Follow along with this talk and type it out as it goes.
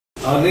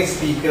Our next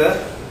speaker,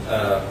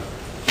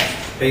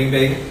 Peng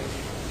Peng,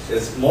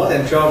 has more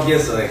than 12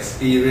 years of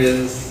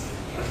experience.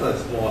 I thought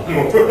it's more.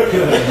 I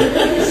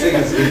think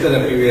it's written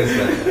a few years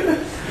back.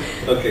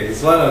 Okay,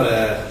 he's one of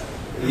the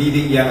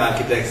leading young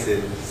architects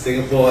in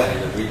Singapore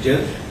and the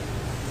region.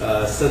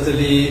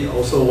 Certainly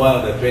also one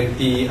of the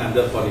 20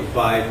 under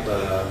 45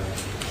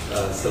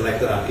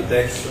 selected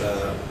architects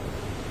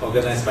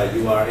organized by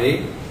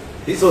URA.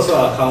 He's also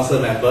a council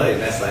member in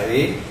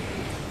SIA.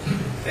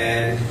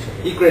 And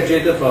he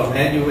graduated from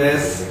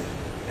NUS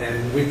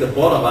and with the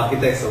Board of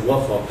Architects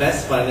Award for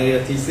Best Final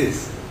Year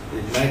Thesis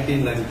in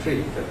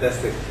 1993.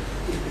 Fantastic.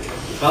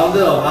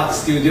 Founder of Arc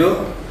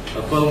Studio,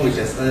 a firm which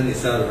has earned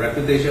itself a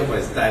reputation for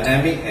its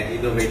dynamic and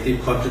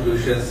innovative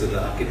contributions to the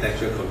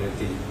architectural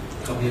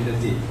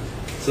community.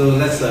 So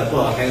let's put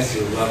our hands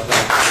to welcome.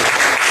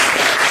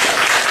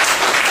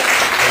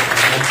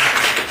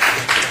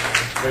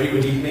 Very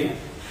good evening.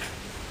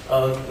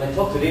 My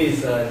talk today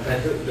is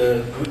entitled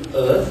The Good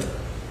Earth.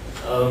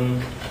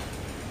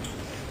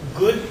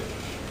 Good,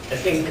 I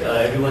think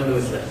everyone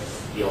knows that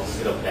the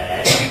opposite of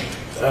bad,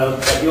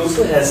 but it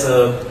also has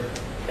an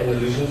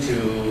allusion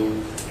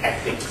to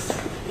ethics,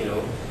 you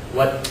know,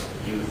 what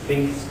you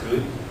think is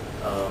good,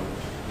 to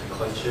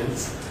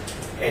conscience,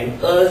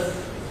 and earth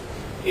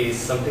is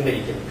something that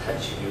you can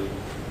touch if you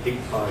dig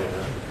far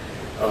enough.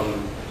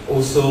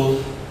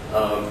 Also,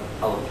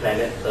 our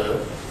planet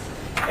Earth,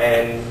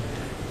 and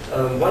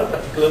one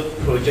particular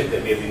project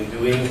that we have been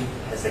doing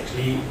has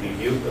actually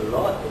revealed a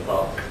lot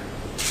about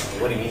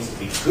what it means to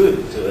be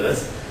good to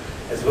us,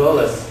 as well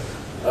as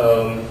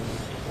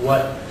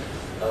what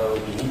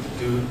we need to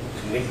do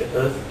to make the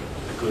earth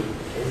good.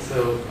 Okay,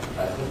 so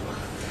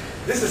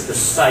this is the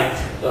site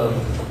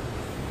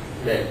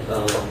that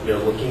we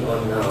are working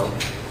on now.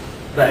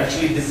 But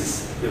actually, this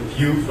is the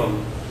view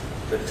from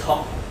the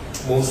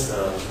topmost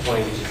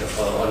point, which is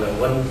on a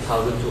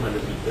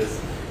 1,200 meters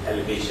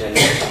elevation,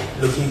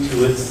 looking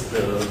towards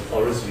the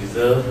forest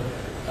reserve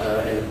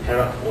and the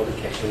Perak water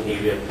catchment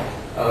area.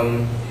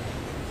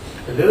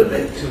 A little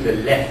bit to the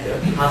left,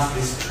 past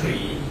this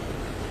tree,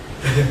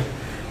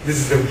 this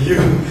is the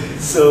view.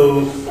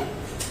 So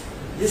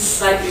this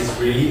site is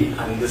really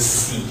under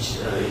siege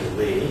in a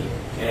way,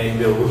 and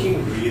we're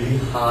working really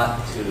hard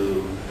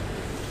to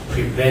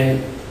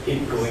prevent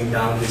it going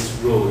down this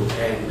road.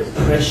 And the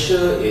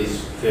pressure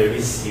is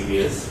very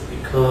serious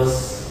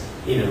because,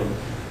 you know,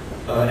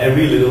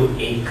 every little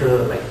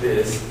acre like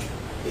this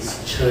is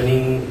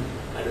churning,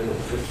 I don't know,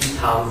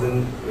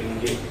 50,000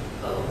 ringgit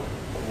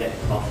net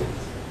profit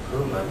per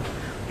month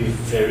with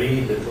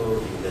very little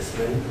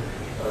investment.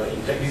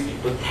 In fact, these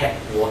people tap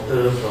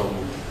water from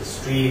the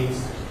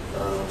streams.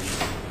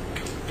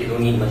 They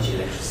don't need much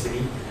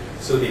electricity,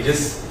 so they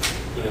just,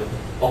 you know,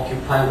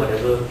 occupy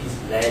whatever piece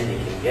of land they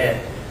can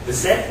get. The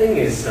sad thing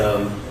is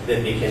that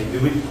they can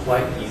do it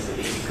quite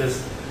easily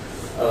because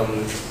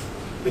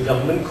the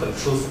government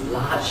controls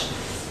large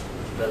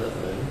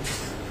development,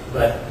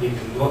 but they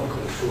do not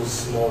control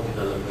small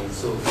development.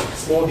 So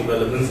small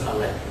developments are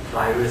like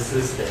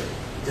viruses that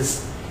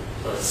just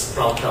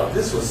sprout out.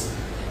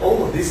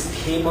 All of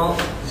this came out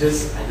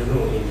just, I don't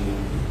know, in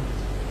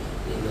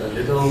a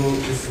little,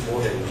 just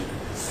more than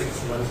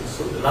 6 months or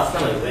so. The last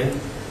time I went,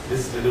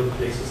 this little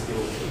place was still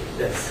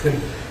okay.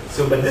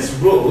 So, but this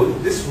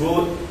road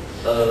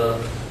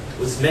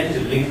was meant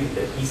to link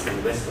the east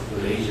and west of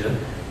Malaysia,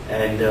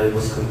 and it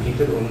was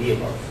completed only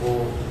about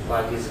 4 to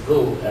 5 years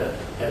ago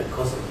at a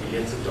cost of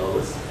billions of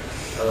dollars.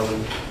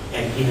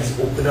 And it has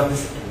opened up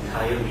this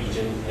entire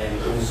region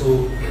and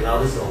also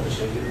allowed us the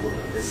opportunity to work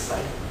on this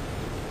site.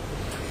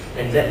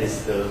 And that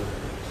is the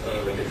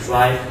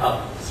drive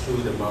up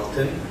through the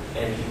mountain,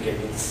 and you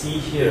can see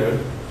here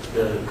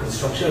the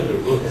construction of the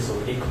road has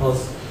already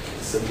caused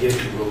severe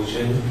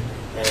erosion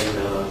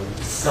and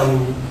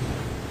some,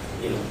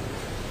 you know,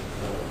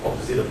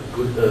 opposite of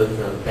good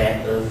earth,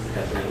 bad earth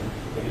happening.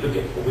 If you look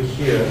at over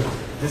here,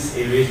 this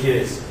area here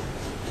is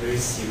very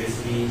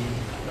seriously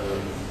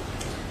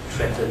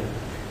threatened.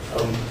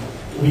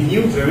 We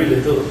knew very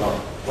little about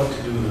what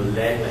to do with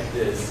land like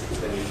this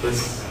when we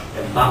first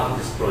embarked on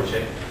this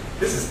project.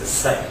 This is the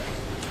site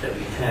that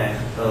we have,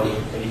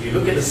 and if you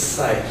look at the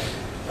site,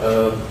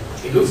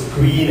 it looks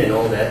green and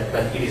all that,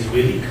 but it is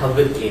really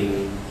covered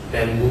in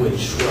bamboo and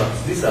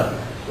shrubs. These are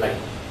like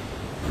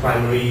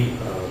primary,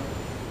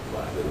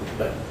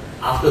 but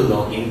after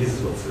logging, this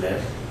is what's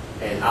left.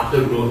 And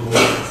after road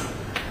works,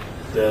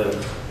 the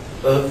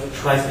earth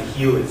tries to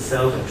heal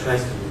itself and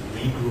tries to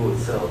regrow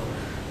itself.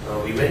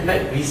 We went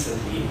back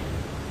recently,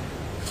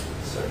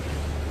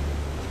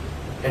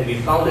 and we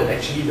found that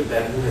actually the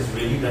bamboo has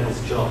really done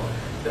its job,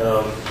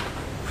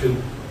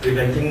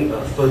 preventing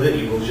further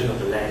erosion of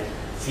the land.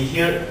 See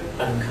here,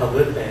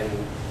 uncovered and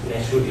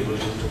natural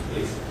erosion took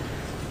place.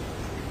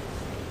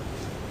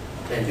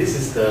 And this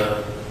is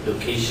the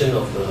location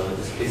of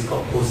this place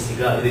called Post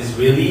Siga. It is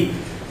really,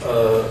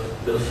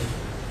 if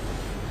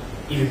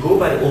you go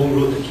by the old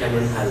road to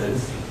Cameron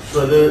Highlands,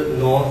 further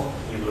north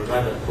you will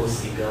arrive at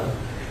Post Siga.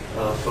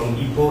 From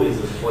Ipoh is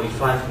a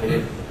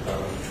 45-minute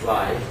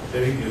drive,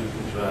 very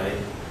beautiful drive.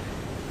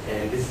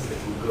 and this is the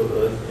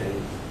Google Earth, and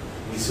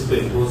we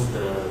superimpose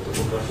the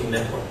topography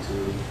map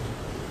onto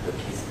the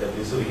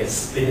PCW so we can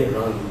spin it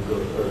around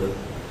Google Earth.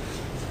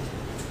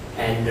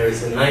 And there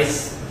is a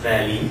nice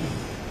valley.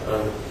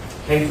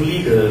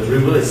 Thankfully, the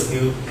river is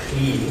still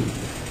clean,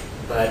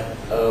 but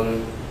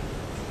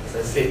as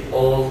I said,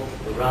 all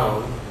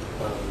around,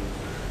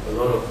 a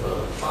lot of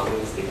farming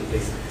is taking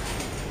place.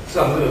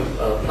 So I'm going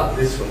to plug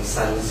this from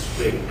Silent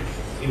Spring.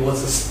 It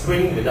was a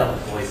spring without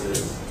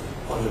voices.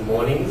 On the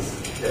mornings,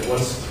 that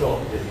once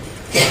throbbed with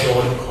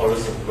dawn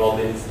chorus of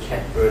robins,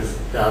 catbirds,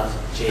 doves,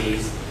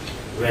 jays,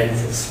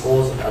 wrens, and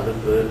scores of other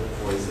bird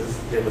voices,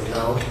 there was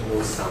now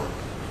no sound.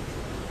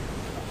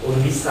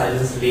 Only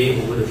silence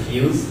lay over the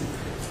fields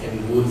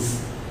and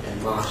woods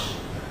and marsh.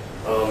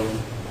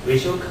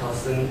 Rachel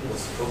Carson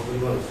was probably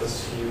one of the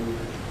first few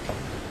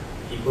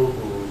people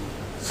who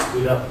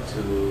stood up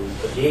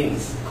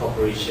against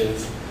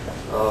corporations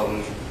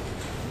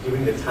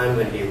during the time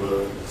when they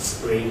were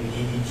spraying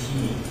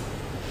DDT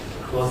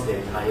across the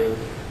entire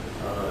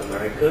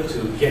America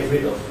to get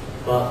rid of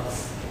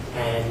bugs,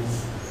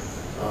 ants,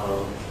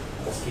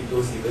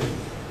 mosquitoes even.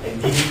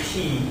 And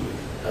DDT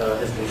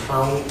has been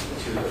found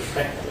to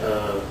affect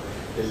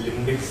the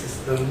limbic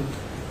system,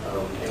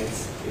 and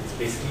it's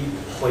basically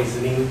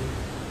poisoning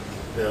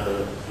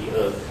the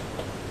earth.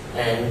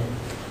 And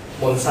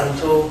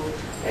Monsanto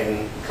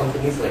and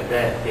companies like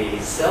that, they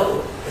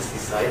sell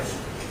pesticides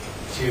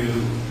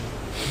to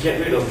get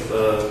rid of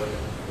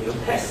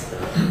pests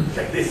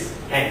like this,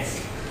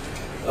 ants.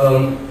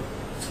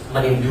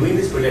 But in doing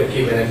this project,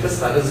 okay, when I first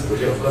started this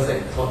project, of course I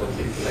thought a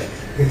bit like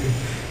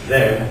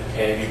them,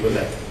 and we would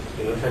like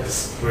try to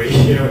spray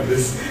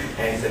this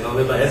ants and all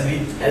that. But as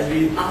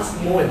we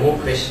asked more and more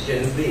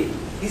questions,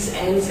 these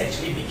ants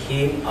actually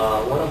became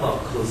one of our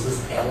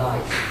closest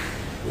allies.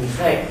 In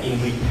fact, in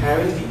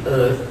repairing the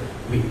earth,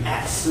 we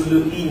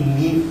absolutely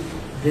need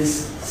these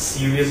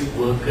serious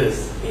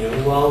workers.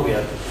 While we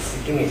are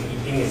sitting and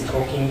eating and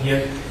talking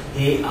here,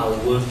 they are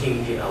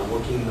working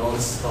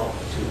non-stop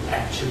to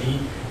actually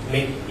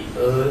make the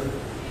earth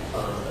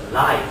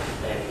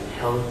alive and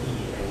healthy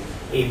and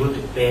able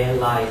to bear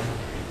life.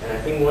 And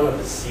I think one of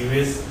the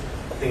serious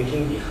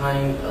thinking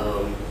behind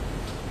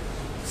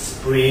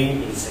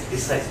spraying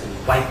insecticides to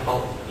wipe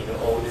out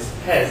all these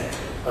pests,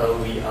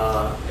 we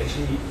are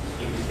actually,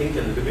 if you think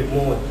a little bit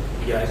more,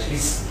 we are actually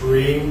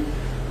spraying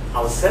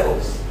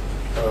ourselves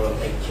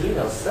and killing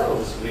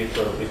ourselves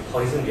with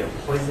poison. We are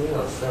poisoning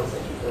ourselves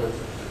and the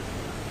earth.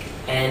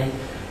 And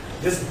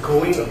just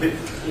going a bit,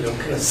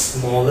 kind of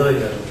smaller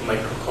in a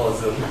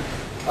microcosm,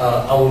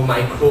 our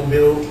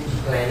microbial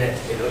planet,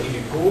 if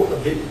you go a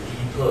bit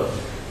deeper,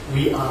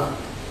 we are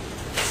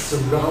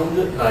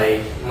surrounded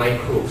by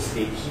microbes.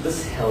 They keep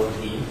us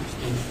healthy.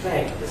 In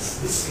fact, the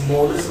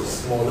smallest of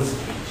smallest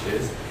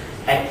creatures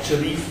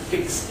actually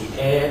fix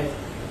the air.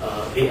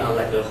 They are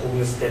like the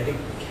homeostatic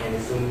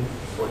mechanism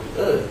for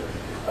the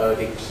earth.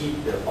 They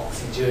keep the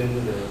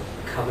oxygen, the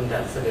carbon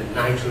dioxide, the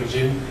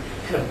nitrogen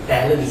kind of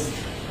balanced.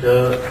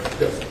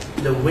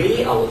 The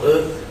way our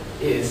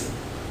earth is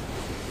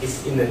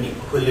in an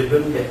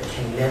equilibrium that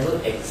can never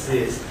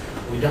exist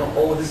without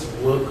all this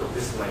work of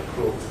these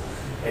microbes.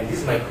 And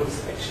these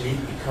microbes actually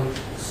become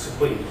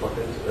super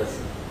important to us.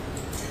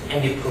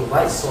 And they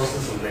provide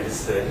sources of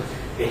medicine.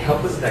 They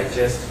help us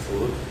digest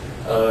food.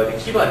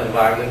 They keep our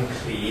environment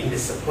clean. They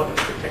support and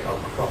protect our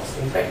crops.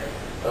 In fact,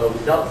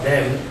 without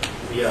them,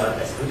 we are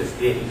as good as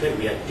dead. In fact,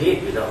 we are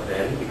dead without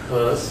them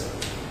because,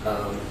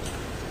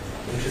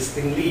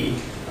 interestingly,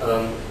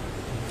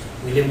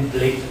 William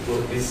Blake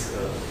wrote this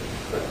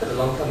a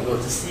long time ago: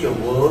 to see a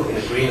world in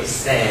a grain of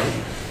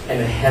sand and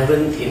a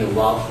heaven in a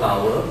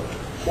wildflower,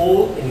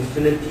 hold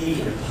infinity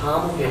in the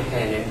palm of your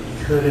hand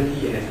and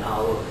eternity in an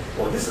hour.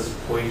 Well, this is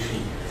poetry.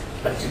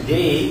 But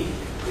today,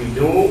 we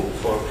know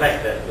for a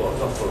fact that, well,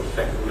 not for a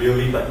fact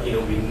really, but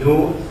we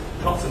know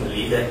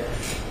approximately that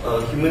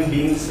human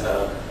beings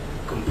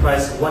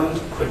comprise 1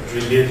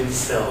 quadrillion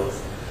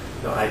cells.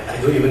 Now, I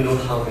don't even know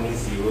how many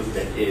zeros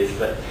that is,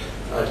 but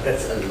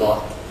that's a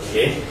lot,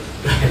 okay?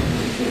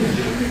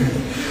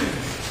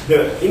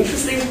 The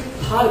interesting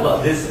part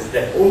about this is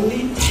that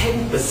only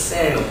 10%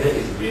 of that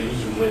is really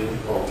human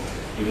or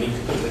unique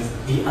to humans.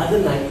 The other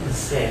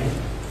 90%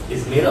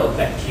 is made out of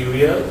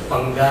bacteria,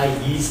 fungi,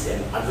 yeast,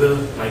 and other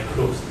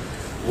microbes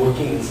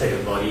working inside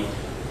your body.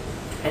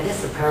 And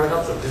that's the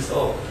paradox of this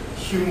all.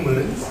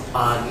 Humans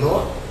are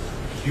not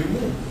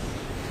human.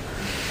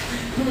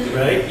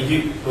 Right? If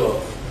you,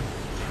 well,